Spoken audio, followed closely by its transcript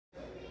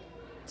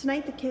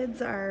Tonight the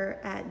kids are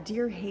at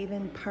Deer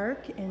Haven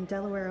Park in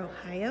Delaware,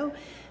 Ohio,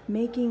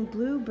 making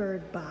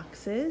bluebird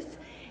boxes,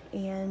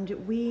 and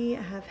we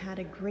have had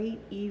a great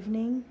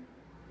evening.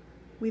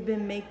 We've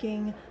been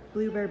making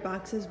bluebird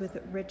boxes with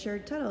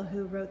Richard Tuttle,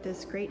 who wrote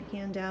this great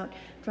handout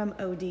from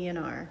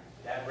ODNR.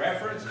 That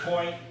reference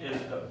point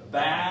is the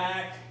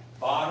back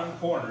bottom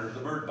corner of the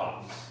bird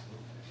box.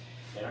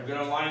 And I'm going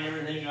to line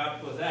everything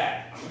up with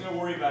that. I'm not going to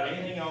worry about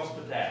anything else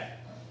but that.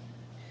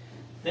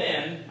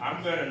 Then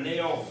I'm going to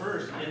nail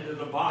first into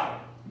the bottom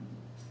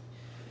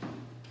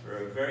for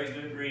a very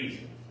good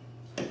reason.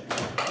 So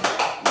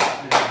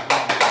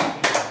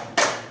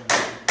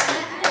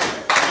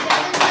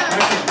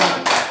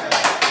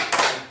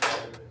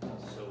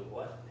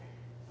what?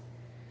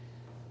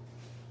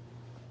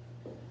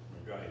 I'm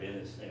going to drive in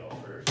this nail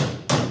first. I'm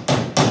going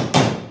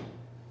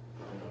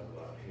to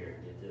go out here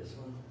and get this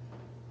one.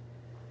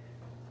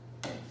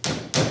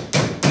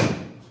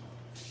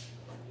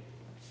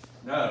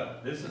 No,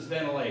 this is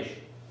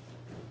ventilation,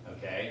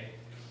 okay?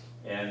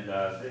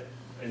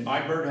 And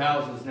my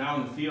birdhouse is now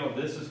in the field.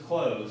 This is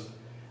closed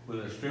with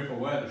a strip of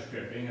weather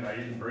stripping, and I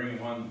didn't bring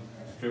one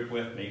strip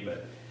with me,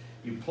 but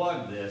you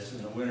plug this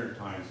in the winter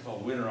time. It's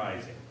called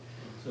winterizing,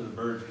 so the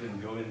birds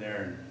can go in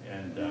there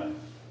and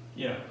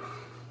you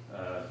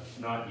know,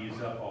 not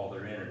use up all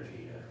their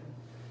energy to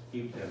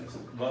keep them.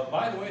 But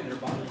by the way, they're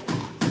bothering.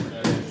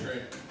 That's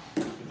right.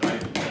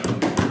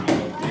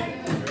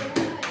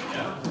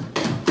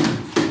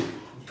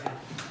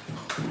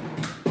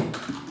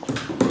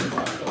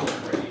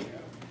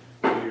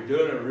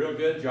 Doing a real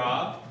good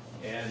job,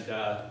 and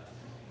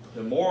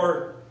the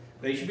more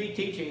they should be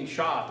teaching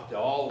shop to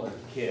all the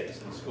kids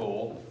in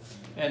school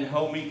and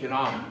home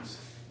economics,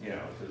 you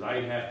know, because I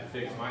have to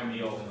fix my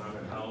meals when I'm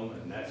at home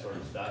and that sort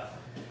of stuff.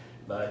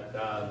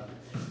 But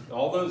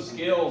all those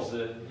skills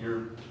that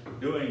you're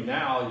doing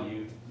now,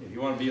 if you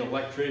want to be an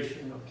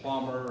electrician, a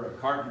plumber, a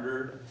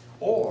carpenter,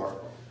 or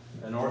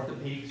an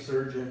orthopedic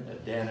surgeon, a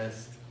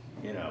dentist,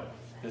 you know,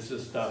 this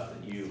is stuff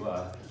that you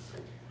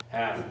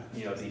have,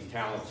 you know, these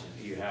talents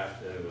that you have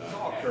to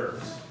all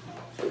curves.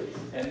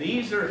 And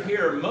these are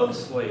here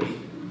mostly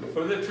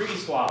for the tree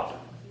swallow.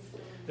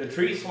 The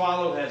tree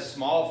swallow has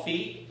small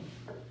feet,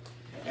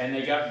 and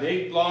they got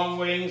big long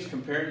wings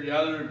compared to the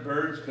other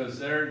birds because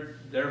their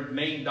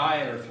main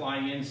diet are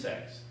flying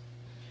insects.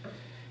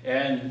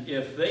 And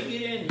if they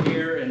get in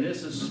here and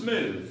this is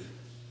smooth,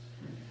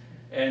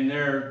 and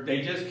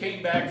they just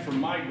came back from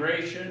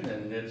migration,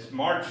 and it's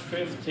March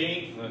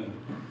 15th, and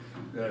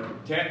the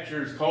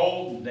temperature's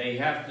cold, they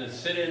have to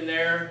sit in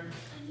there,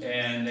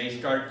 and they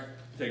start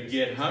to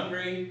get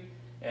hungry,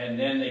 and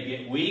then they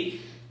get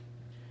weak.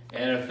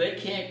 And if they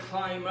can't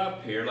climb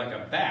up here like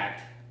a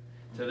bat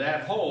to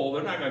that hole,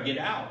 they're not going to get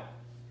out.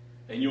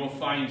 And you'll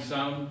find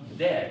some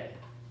dead.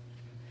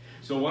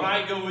 So when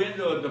I go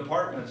into a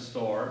department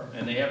store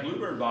and they have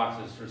bluebird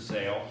boxes for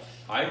sale,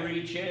 I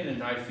reach in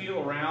and I feel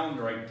around,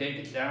 or I take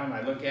it down,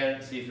 I look at it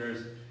and see if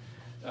there's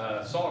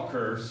saw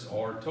curves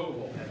or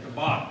Tuttle at the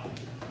bottom.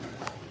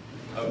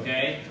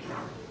 Okay?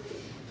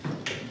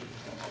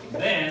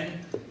 Then,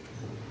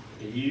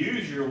 if you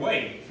use your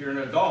weight, if you're an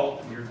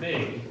adult, you're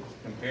big,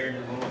 compared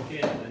to little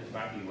kids that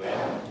might be with,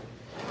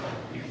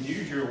 you can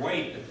use your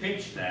weight to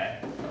pinch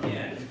that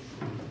in.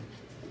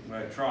 I'm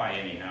going to try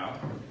anyhow.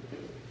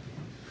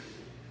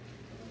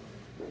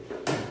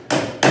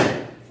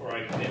 Before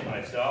I commit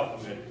myself,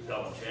 I'm going to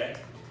double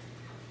check.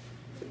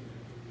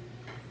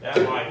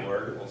 That might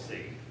work, we'll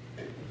see.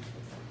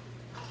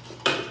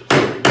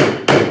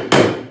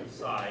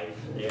 Side,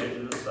 the edge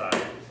of the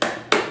side.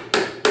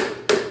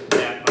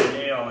 Tap my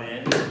nail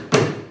in.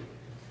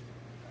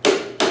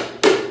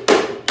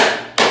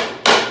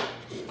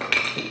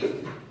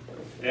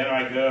 Then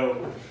I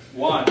go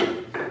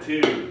 1,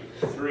 2,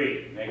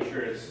 3. Make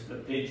sure the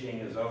pinching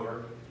is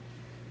over.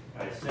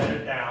 I set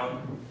it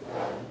down.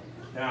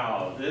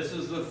 Now this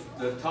is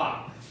the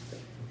top,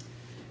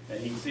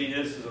 and you can see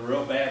this is a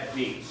real bad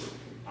piece.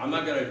 I'm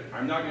not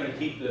gonna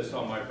keep this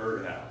on my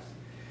birdhouse.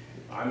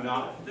 I'm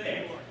not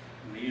thick.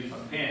 I'm going to use my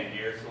pen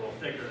here. It's a little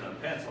thicker than a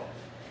pencil.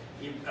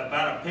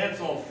 About a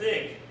pencil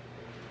thick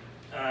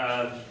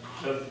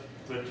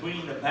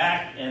between the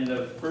back and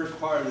the first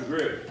part of the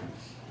group.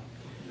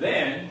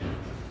 Then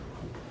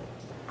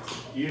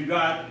you've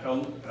got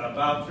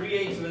about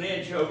 3/8 of an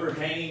inch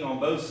overhanging on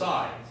both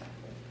sides.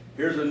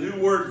 Here's a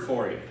new word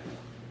for you.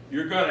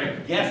 You're going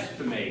to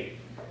guesstimate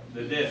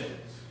the distance.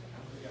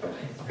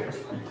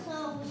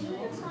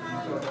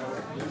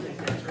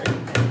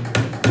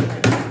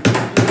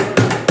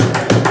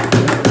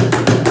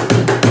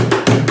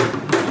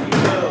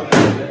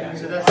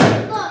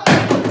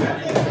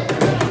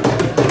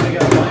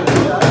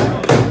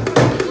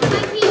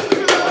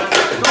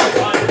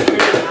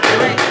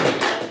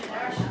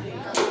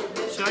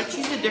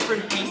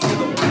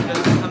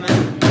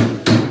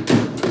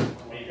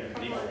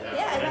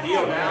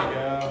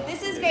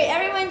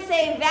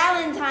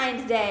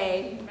 Valentine's Day.